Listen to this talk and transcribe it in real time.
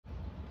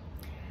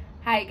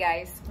Hi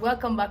guys,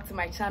 welcome back to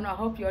my channel. I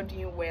hope you're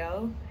doing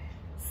well.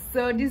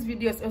 So this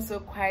video is also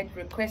quite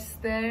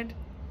requested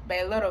by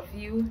a lot of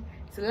you.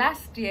 So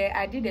last year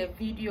I did a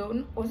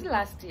video, was it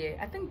last year?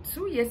 I think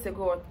 2 years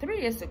ago or 3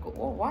 years ago.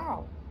 Oh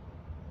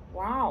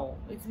wow,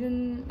 it's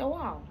been a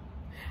while.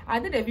 I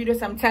did a video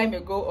some time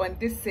ago on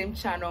this same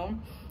channel.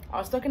 I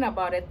was talking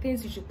about the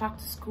things you should pack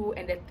to school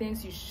and the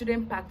things you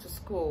shouldn't pack to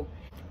school.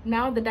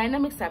 Now the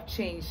dynamics have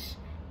changed.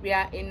 We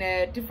are in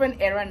a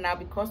different era now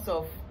because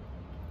of,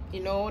 you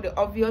know, the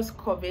obvious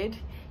COVID.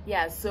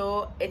 Yeah,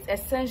 so it's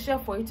essential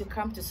for you to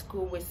come to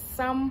school with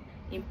some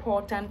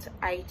important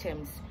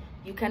items.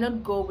 You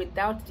cannot go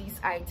without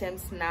these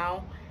items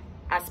now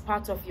as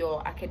part of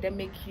your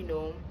academic, you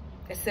know,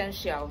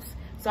 essentials.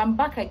 So I'm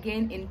back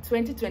again in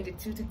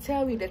 2022 to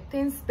tell you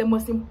the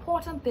most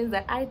important things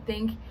that I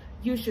think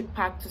you should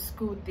pack to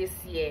school this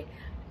year.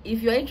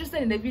 If you're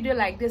interested in a video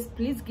like this,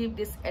 please give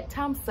this a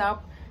thumbs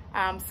up,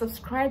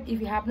 subscribe if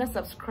you have not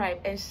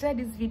subscribed, and share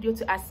this video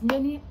to as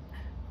many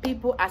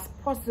people as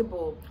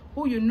possible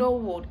who you know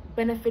would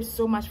benefit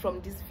so much from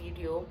this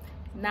video.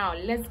 Now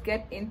let's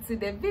get into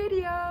the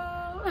video.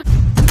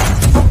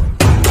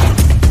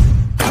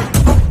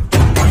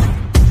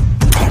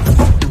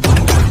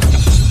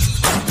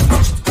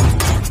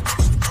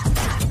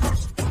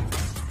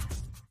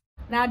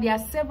 Now there are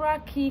several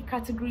key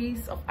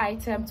categories of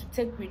items to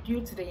take with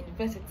you to the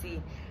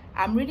university.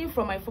 I'm reading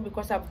from my phone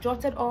because I've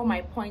jotted all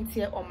my points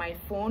here on my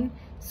phone.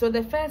 So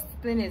the first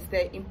thing is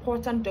the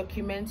important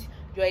documents,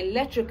 your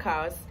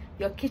electricals,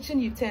 your kitchen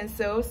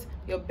utensils,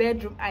 your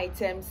bedroom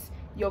items,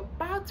 your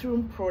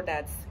bathroom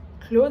products,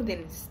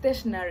 clothing,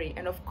 stationery,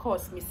 and of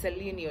course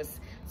miscellaneous.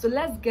 So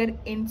let's get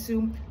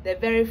into the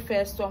very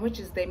first one, which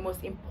is the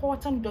most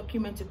important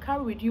document to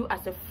carry with you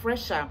as a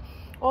fresher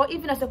or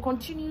even as a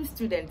continuing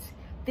student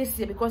this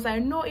year, because I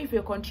know if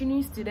you're a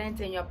continuing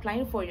student and you're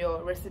applying for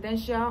your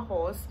residential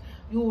halls,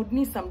 you would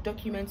need some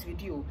documents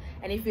with you.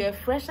 And if you're a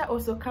fresher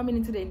also coming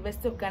into the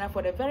University of Ghana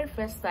for the very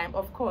first time,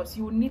 of course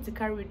you will need to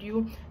carry with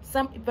you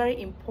some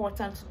very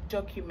important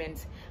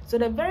documents. So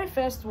the very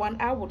first one,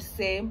 I would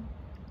say,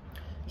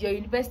 your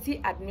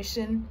university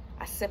admission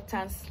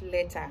acceptance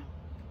letter.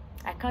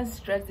 I can't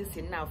stress this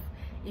enough.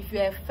 If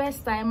you're a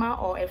first timer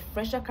or a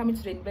fresher coming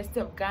to the University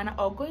of Ghana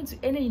or going to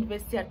any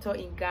university at all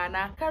in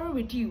Ghana, carry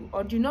with you,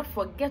 or do not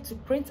forget to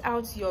print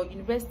out your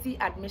university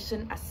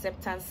admission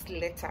acceptance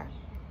letter.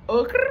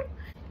 Okay?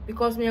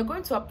 Because when you're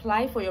going to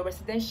apply for your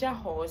residential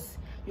halls,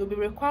 you'll be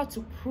required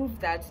to prove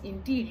that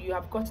indeed you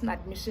have gotten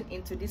admission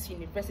into this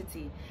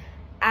university.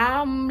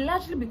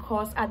 Largely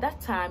because at that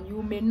time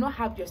you may not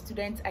have your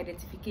student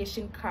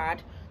identification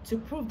card to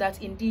prove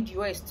that indeed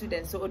you are a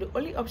student. So the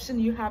only option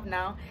you have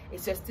now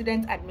is your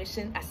student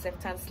admission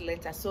acceptance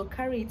letter. So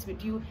carry it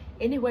with you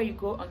anywhere you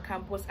go on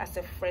campus as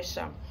a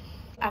fresher.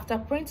 After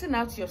printing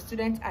out your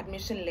student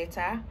admission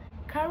letter,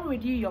 carry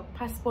with you your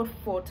passport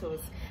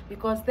photos,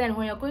 because then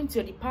when you're going to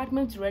your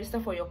department to register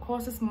for your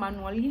courses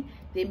manually,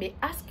 they may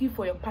ask you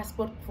for your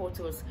passport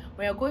photos.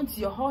 When you're going to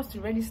your halls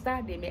to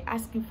register, they may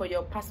ask you for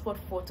your passport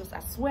photos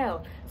as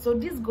well. So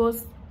this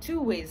goes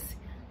two ways.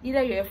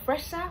 Either you're a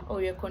fresher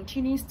or you're a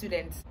continuing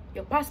student,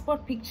 your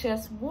passport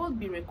pictures will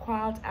be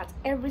required at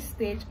every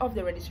stage of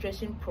the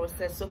registration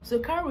process. So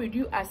carry with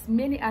you as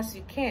many as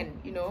you can.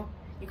 You know,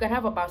 you can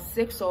have about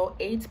 6 or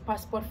 8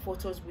 passport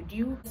photos with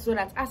you, so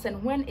that as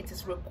and when it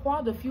is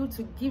required of you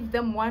to give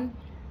them one,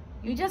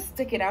 you just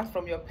take it out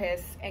from your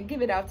purse and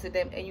give it out to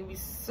them, and you'll be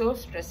so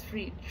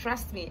stress-free.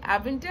 Trust me,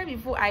 I've been there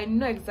before. I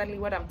know exactly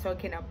what I'm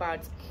talking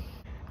about.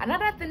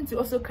 Another thing to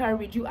also carry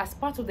with you as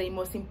part of the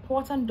most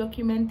important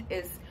document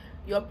is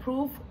your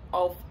proof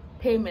of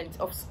payment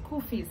of school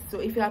fees. So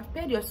if you have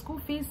paid your school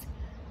fees,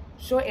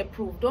 show a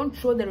proof. Don't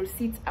throw the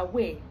receipt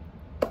away.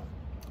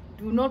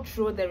 Do not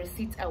throw the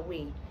receipt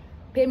away.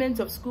 Payment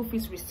of school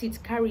fees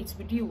receipt, carry it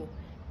with you.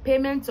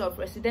 Payment of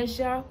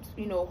residential,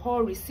 you know,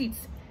 hall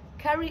receipts,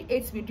 carry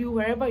it with you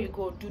wherever you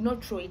go. Do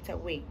not throw it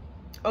away.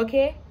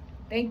 Okay,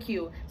 thank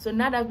you. So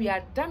now that we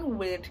are done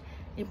with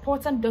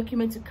important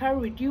documents to carry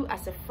with you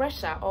as a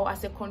fresher or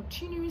as a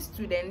continuing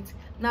student,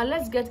 now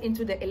let's get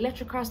into the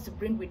electricals to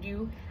bring with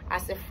you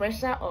as a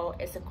fresher or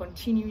as a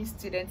continuing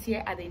student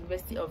here at the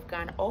University of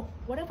Ghana, or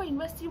whatever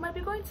university you might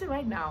be going to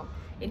right now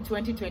in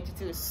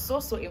 2022. Is so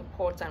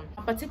important.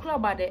 I'm particular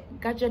about the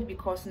gadget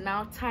because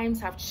now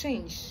times have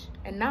changed,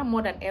 and now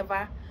more than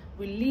ever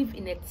we live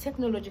in a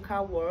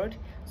technological world.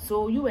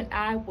 So you and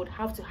I would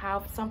have to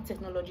have some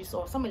technologies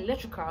or some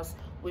electricals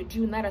with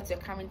you now that you're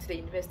coming to the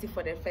university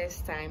for the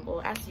first time,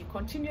 or as you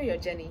continue your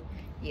journey.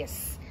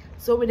 Yes,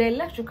 so with the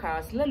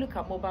electricals, let's look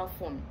at mobile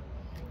phone.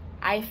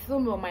 I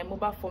film on my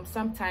mobile phone.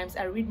 Sometimes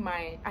I read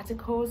my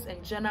articles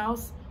and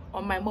journals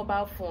on my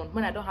mobile phone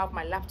when I don't have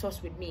my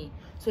laptops with me.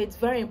 So it's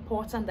very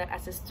important that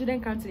as a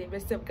student coming to the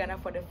University of Ghana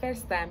for the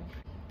first time,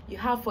 you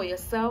have for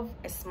yourself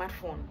a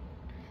smartphone.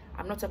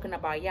 I'm not talking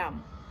about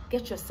YAM.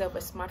 Get yourself a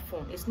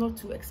smartphone. It's not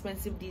too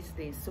expensive these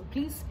days. So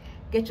please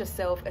get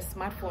yourself a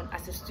smartphone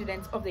as a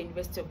student of the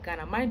University of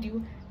Ghana. Mind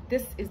you,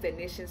 this is the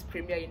nation's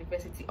premier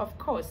university. Of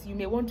course, you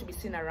may want to be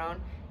seen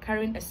around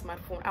carrying a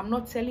smartphone. I'm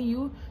not telling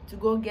you to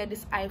go get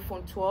this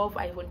iPhone 12,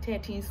 iPhone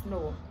 13s.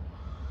 No,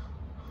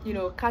 you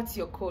know, cut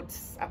your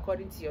coats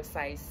according to your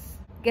size.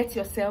 Get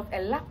yourself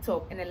a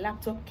laptop and a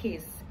laptop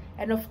case,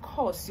 and of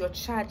course your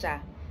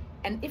charger,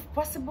 and if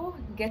possible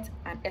get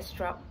an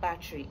extra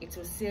battery. It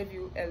will save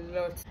you a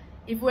lot.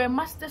 If you're a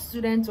master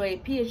student or a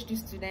PhD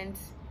student,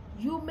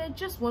 you may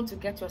just want to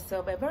get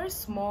yourself a very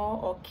small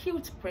or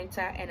cute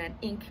printer and an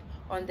ink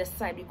on the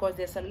side, because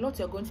there's a lot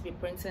you're going to be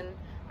printing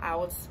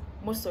out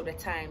most of the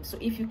time. So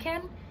if you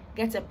can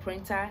get a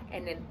printer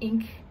and an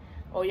ink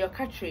or your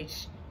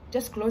cartridge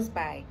just close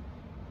by.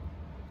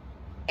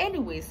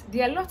 Anyways,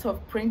 there are a lot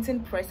of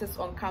printing presses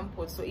on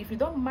campus, so if you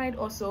don't mind,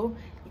 also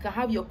you can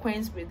have your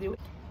coins with you.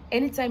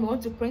 Anytime you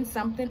want to print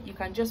something, you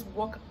can just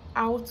walk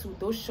out to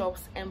those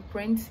shops and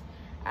print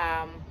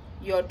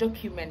your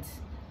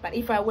documents. But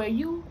if I were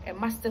you, a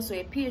master's or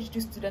a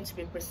PhD student to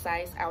be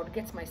precise, I would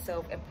get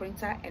myself a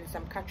printer and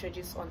some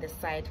cartridges on the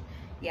side,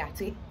 yeah,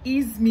 to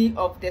ease me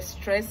of the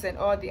stress and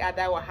all the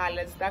other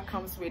wahalas that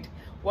comes with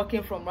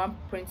working from one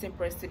printing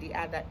press to the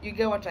other. You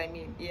get what I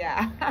mean?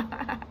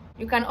 Yeah.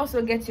 You can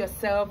also get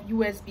yourself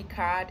USB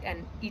card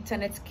and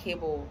Ethernet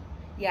cable.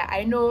 Yeah,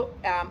 I know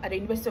at the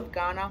University of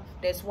Ghana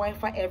there's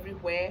Wi-Fi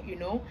everywhere, you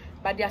know,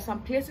 but there are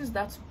some places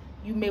that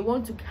you may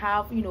want to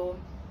have, you know,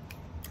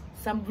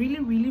 some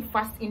really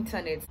fast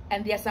internet,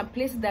 and there are some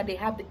places that they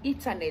have the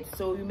Ethernet,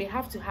 so you may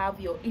have to have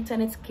your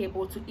Ethernet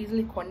cable to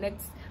easily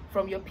connect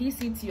from your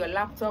PC to your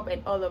laptop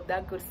and all of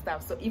that good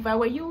stuff. So if I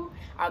were you,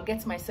 I'll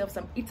get myself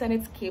some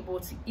Ethernet cable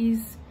to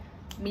ease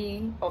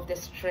me of the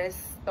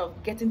stress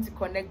of getting to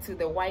connect to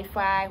the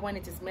Wi-Fi when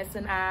it is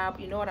messing up.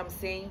 You know what I'm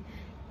saying?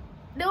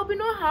 There will be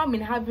no harm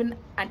in having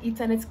an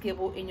Ethernet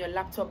cable in your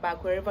laptop bag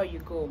wherever you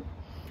go.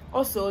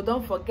 Also,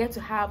 don't forget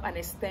to have an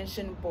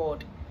extension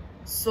board.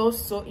 So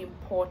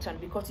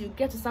important, because you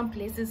get to some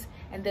places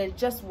and there's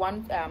just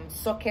one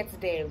socket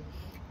there.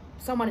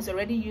 Someone is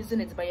already using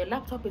it, but your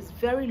laptop is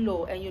very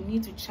low and you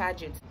need to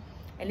charge it.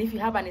 And if you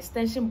have an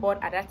extension board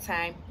at that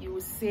time, you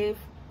will save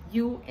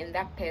you and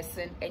that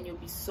person, and you'll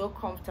be so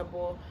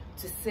comfortable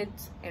to sit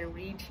and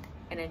read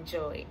and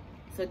enjoy.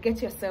 So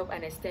get yourself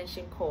an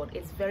extension cord.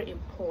 It's very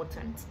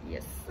important.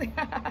 Yes.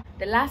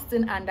 The last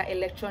thing under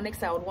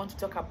electronics I would want to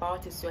talk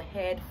about is your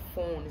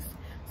headphones.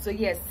 So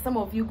yes, some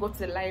of you go to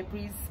the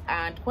libraries,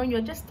 and when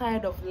you're just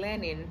tired of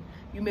learning,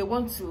 you may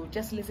want to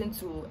just listen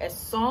to a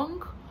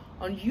song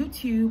on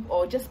YouTube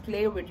or just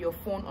play with your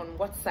phone on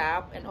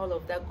WhatsApp and all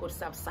of that good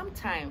stuff.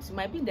 Sometimes you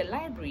might be in the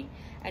library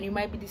and you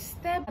might be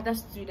disturbed by other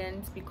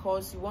students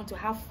because you want to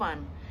have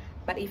fun.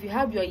 But if you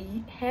have your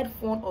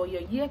headphone or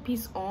your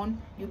earpiece on,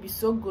 you'll be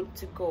so good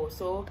to go.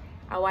 So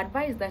I would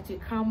advise that you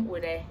come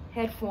with a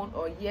headphone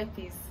or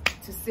earpiece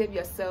to save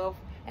yourself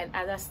and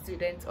other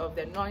students of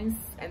the noise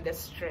and the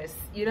stress.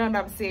 You know what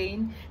I'm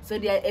saying? So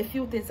there are a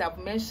few things I've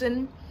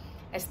mentioned: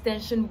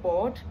 extension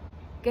board,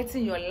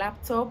 getting your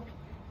laptop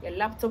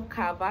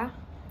cover,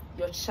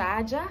 your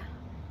charger,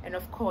 and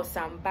of course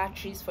some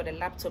batteries for the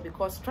laptop,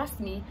 because trust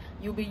me,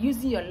 you'll be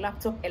using your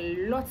laptop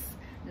a lot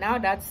now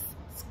that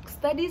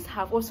studies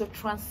have also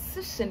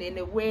transitioned in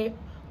a way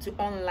to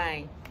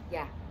online.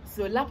 Yeah,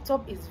 so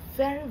laptop is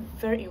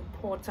very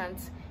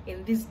important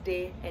in this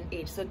day and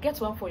age. So get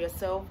one for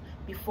yourself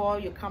before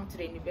you come to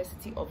the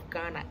University of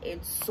Ghana.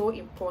 It's so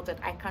important.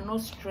 I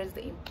cannot stress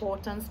the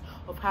importance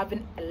of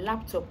having a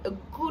laptop, a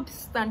good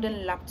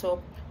standard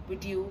laptop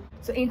with you.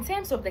 So in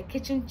terms of the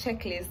kitchen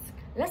checklist,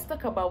 let's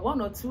talk about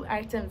one or two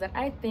items that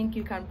I think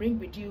you can bring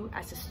with you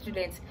as a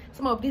student.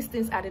 Some of these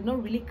things I did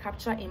not really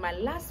capture in my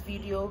last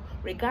video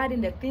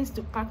regarding the things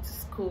to pack to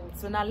school.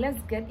 So now let's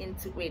get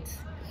into it.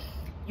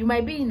 You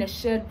might be in a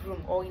shared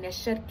room or in a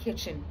shared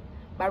kitchen,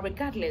 but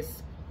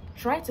regardless,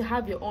 try to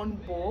have your own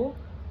bowl,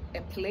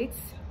 a plate,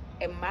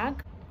 a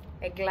mug,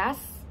 a glass,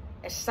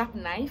 a sharp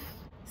knife,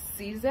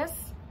 scissors,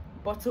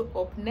 bottle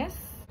openers,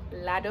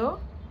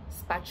 ladle,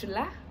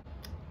 spatula,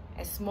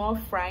 a small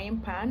frying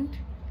pan,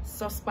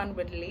 saucepan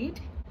with lid,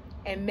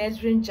 a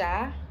measuring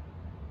jar,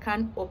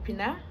 can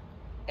opener,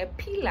 a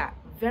peeler.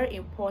 Very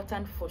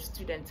important for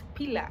students.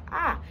 Peeler.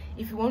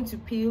 If you want to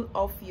peel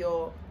off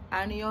your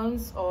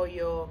onions or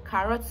your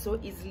carrots so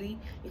easily,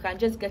 you can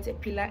just get a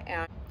peeler.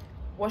 And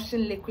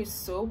washing liquid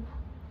soap,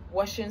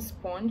 washing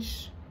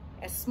sponge,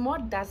 a small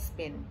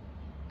dustbin,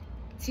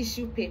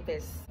 tissue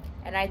papers,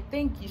 and I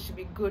think you should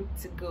be good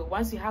to go.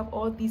 Once you have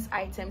all these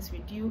items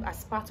with you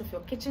as part of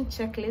your kitchen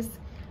checklist,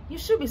 you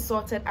should be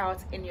sorted out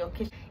in your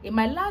kitchen. In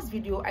my last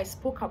video, I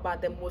spoke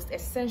about the most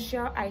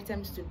essential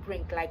items to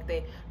bring, like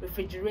the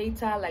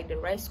refrigerator, like the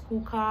rice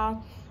cooker,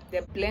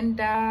 the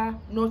blender,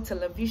 no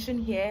television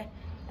here,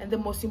 and the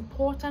most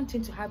important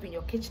thing to have in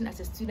your kitchen as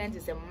a student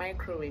is a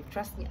microwave.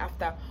 Trust me,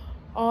 after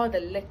all the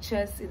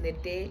lectures in the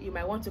day, you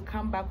might want to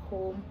come back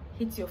home,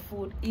 heat your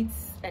food, eat,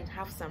 and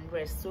have some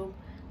rest. So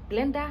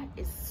blender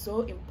is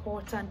so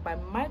important,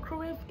 but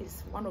microwave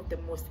is one of the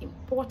most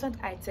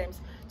important items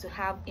to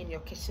have in your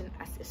kitchen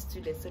as a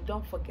student. So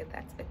don't forget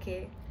that,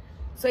 okay?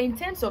 So in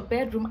terms of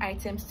bedroom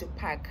items to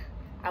pack,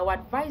 I would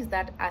advise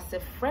that as a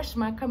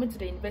freshman coming to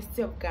the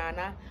University of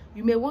Ghana,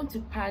 you may want to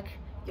pack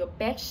your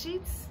bed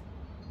sheets,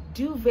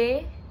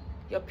 duvet,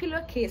 your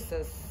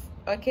pillowcases.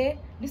 Okay,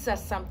 these are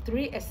some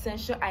 3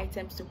 essential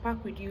items to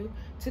pack with you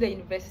to the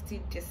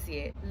university this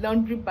year.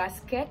 Laundry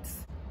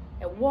baskets,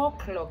 a wall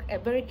clock, a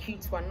very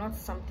cute one, not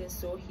something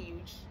so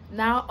huge.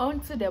 Now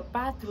onto the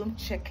bathroom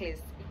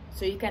checklist.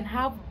 So you can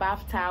have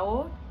bath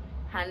towel,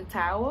 hand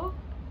towel,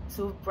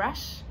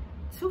 toothbrush,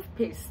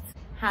 toothpaste,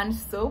 hand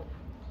soap,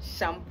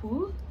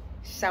 shampoo,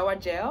 shower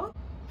gel,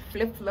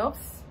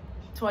 flip-flops,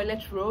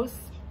 toilet rolls,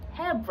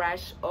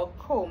 hairbrush or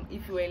comb.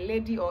 If you're a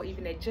lady or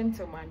even a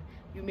gentleman,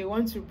 you may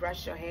want to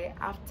brush your hair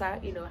after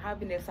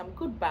having some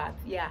good bath.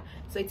 Yeah,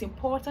 so it's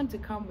important to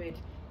come with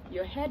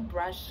your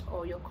hairbrush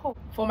or your comb.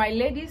 For my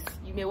ladies,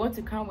 you may want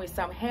to come with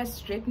some hair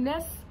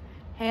straighteners,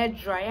 hair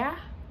dryer,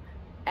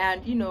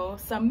 and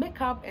some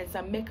makeup and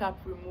some makeup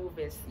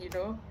removers.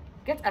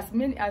 Get as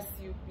many as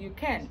you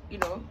can.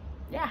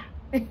 Yeah.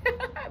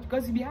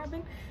 Because you'll be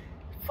having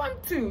fun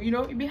too.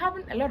 You'll be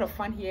having a lot of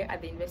fun here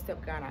at the University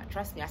of Ghana.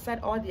 Trust me,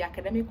 aside all the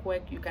academic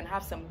work, you can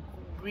have some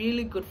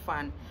really good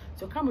fun.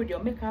 So come with your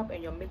makeup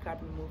and your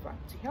makeup remover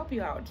to help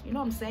you out. You know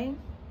what I'm saying?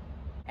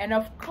 And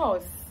of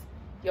course,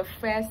 your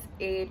first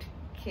aid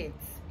kit.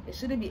 It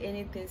shouldn't be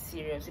anything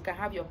serious. You can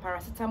have your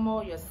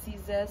paracetamol, your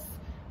scissors,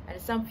 and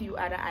some few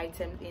other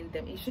items in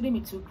them. It shouldn't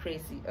be too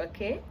crazy,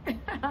 okay?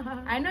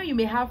 I know you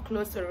may have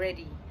clothes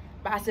already,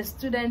 but as a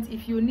student,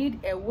 if you need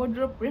a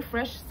wardrobe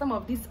refresh, some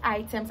of these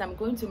items I'm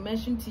going to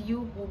mention to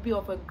you will be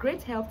of a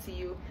great help to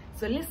you.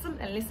 So listen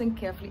and listen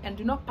carefully, and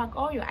do not pack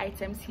all your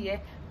items here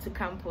to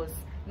campus.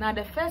 Now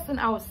the first thing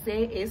I would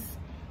say is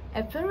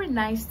a very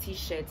nice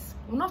t-shirt.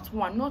 Not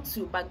one, not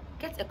two, but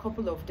get a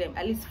couple of them,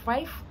 at least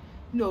 5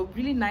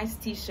 really nice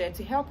t-shirts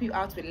to help you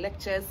out with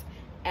lectures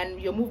and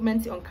your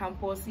movement on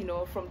campus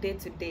from day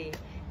to day.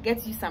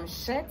 Get you some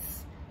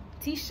shirts,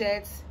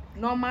 t-shirts,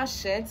 normal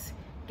shirts.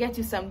 Get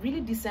you some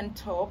really decent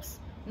tops,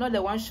 not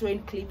the one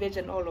showing cleavage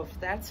and all of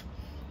that.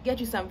 Get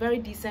you some very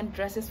decent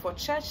dresses for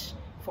church,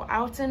 for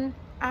outing,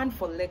 and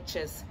for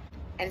lectures,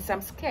 and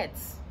some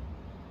skirts.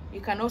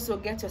 You can also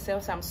get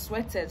yourself some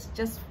sweaters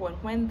just for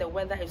when the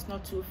weather is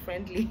not too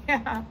friendly.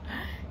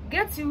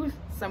 Get you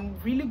some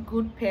really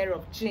good pair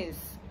of jeans.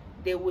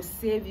 They will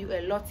save you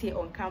a lot here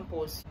on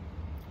campus.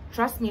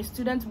 Trust me,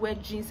 students wear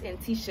jeans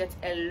and t-shirts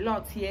a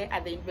lot here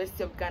at the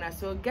University of Ghana.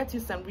 So get you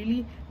some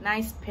really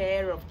nice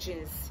pair of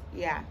jeans.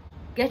 Yeah.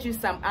 Get you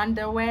some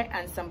underwear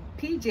and some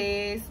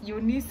PJs. You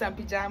need some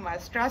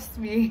pajamas, trust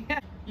me.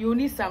 You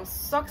need some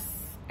socks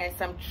and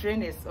some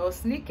trainers or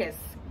sneakers.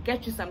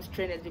 Get you some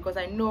trainers because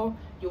I know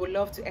you will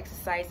love to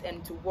exercise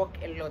and to walk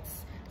a lot.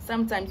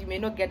 Sometimes you may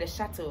not get a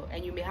shuttle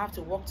and you may have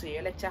to walk to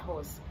your lecture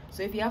halls.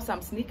 So if you have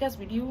some sneakers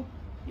with you,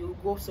 you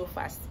will go so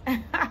fast.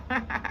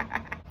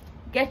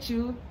 Get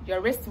you your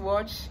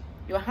wristwatch,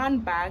 your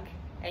handbag,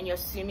 and your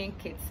swimming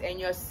kits, and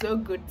you're so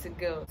good to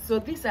go. So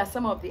these are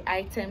some of the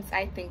items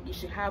I think you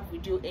should have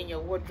with you in your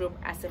wardrobe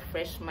as a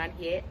freshman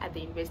here at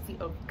the University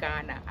of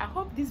Ghana. I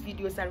hope these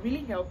videos are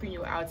really helping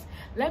you out.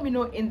 Let me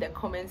know in the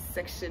comments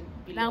section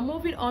below. Now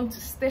moving on to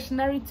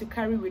stationery to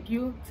carry with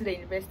you to the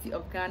University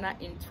of Ghana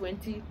in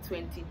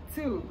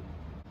 2022.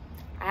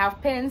 I have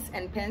pens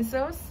and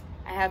pencils.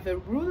 I have a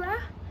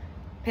ruler,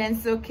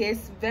 pencil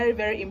case, very,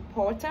 very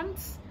important.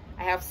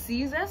 I have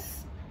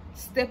scissors,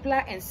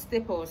 stapler, and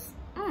staples.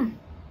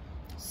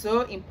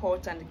 So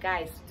important,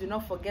 guys. Do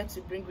not forget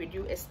to bring with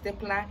you a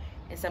stapler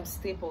and some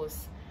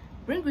staples.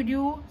 Bring with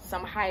you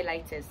some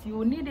highlighters. You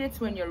will need it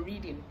when you're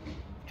reading,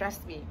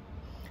 trust me.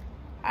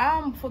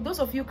 For those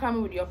of you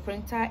coming with your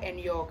printer and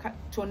your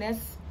toners,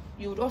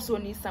 you would also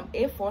need some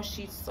A4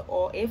 sheets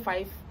or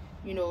A5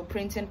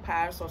 printing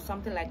pads or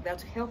something like that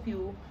to help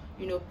you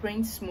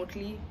print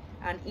smoothly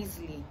and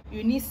easily.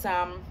 You need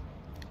some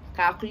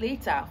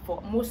calculator,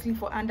 mostly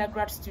for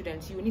undergrad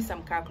students. You need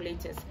some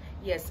calculators,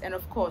 yes, and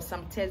of course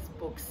some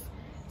textbooks.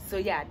 So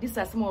yeah, these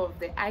are some of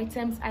the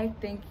items I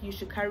think you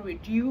should carry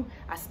with you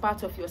as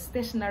part of your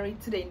stationery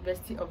to the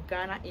University of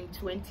Ghana in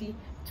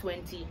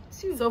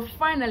 2022. So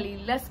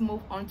finally, let's move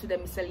on to the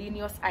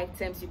miscellaneous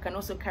items you can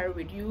also carry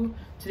with you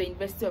to the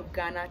University of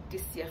Ghana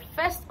this year.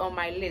 First on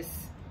my list,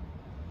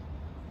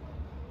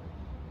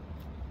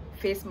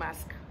 face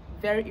mask,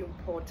 very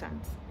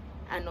important,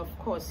 and of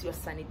course your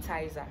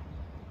sanitizer.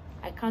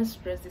 I can't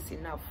stress this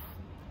enough.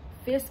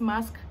 Face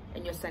mask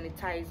and your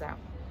sanitizer.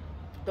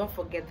 Don't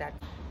forget that.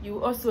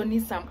 You also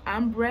need some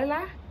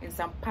umbrella and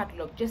some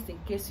padlock just in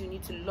case you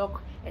need to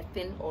lock a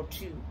thing or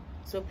two.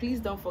 So please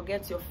don't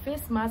forget your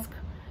face mask,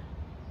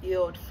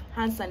 your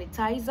hand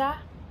sanitizer,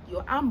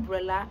 your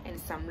umbrella, and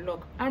some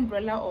lock.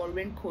 Umbrella or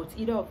raincoat,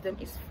 either of them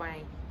is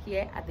fine.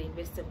 Here at the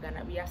University of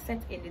Ghana, we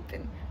accept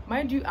anything.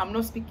 Mind you, I'm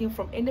not speaking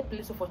from any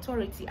place of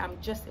authority. I'm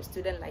just a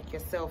student like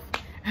yourself.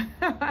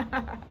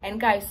 And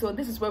guys, so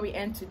this is where we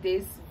end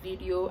today's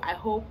video. I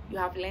hope you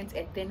have learned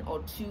a thing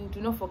or two.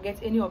 Do not forget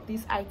any of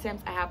these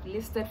items I have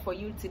listed for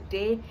you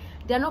today.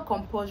 They are not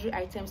compulsory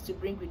items to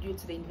bring with you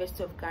to the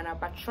University of Ghana,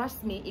 but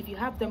trust me, if you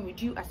have them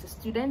with you as a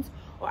student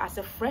or as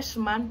a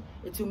freshman,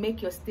 it will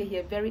make your stay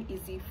here very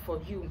easy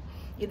for you.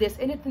 If there's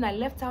anything I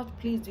left out,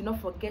 please do not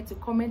forget to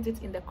comment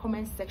it in the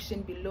comment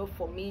section below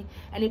for me.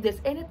 And if there's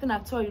anything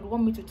at all you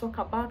want me to talk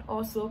about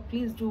also,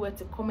 please do it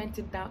to comment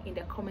it down in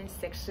the comment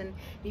section.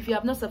 If you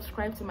have not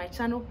subscribed to my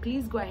channel,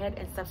 please go ahead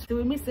and subscribe.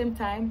 With me same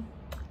time,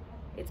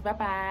 it's bye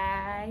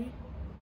bye.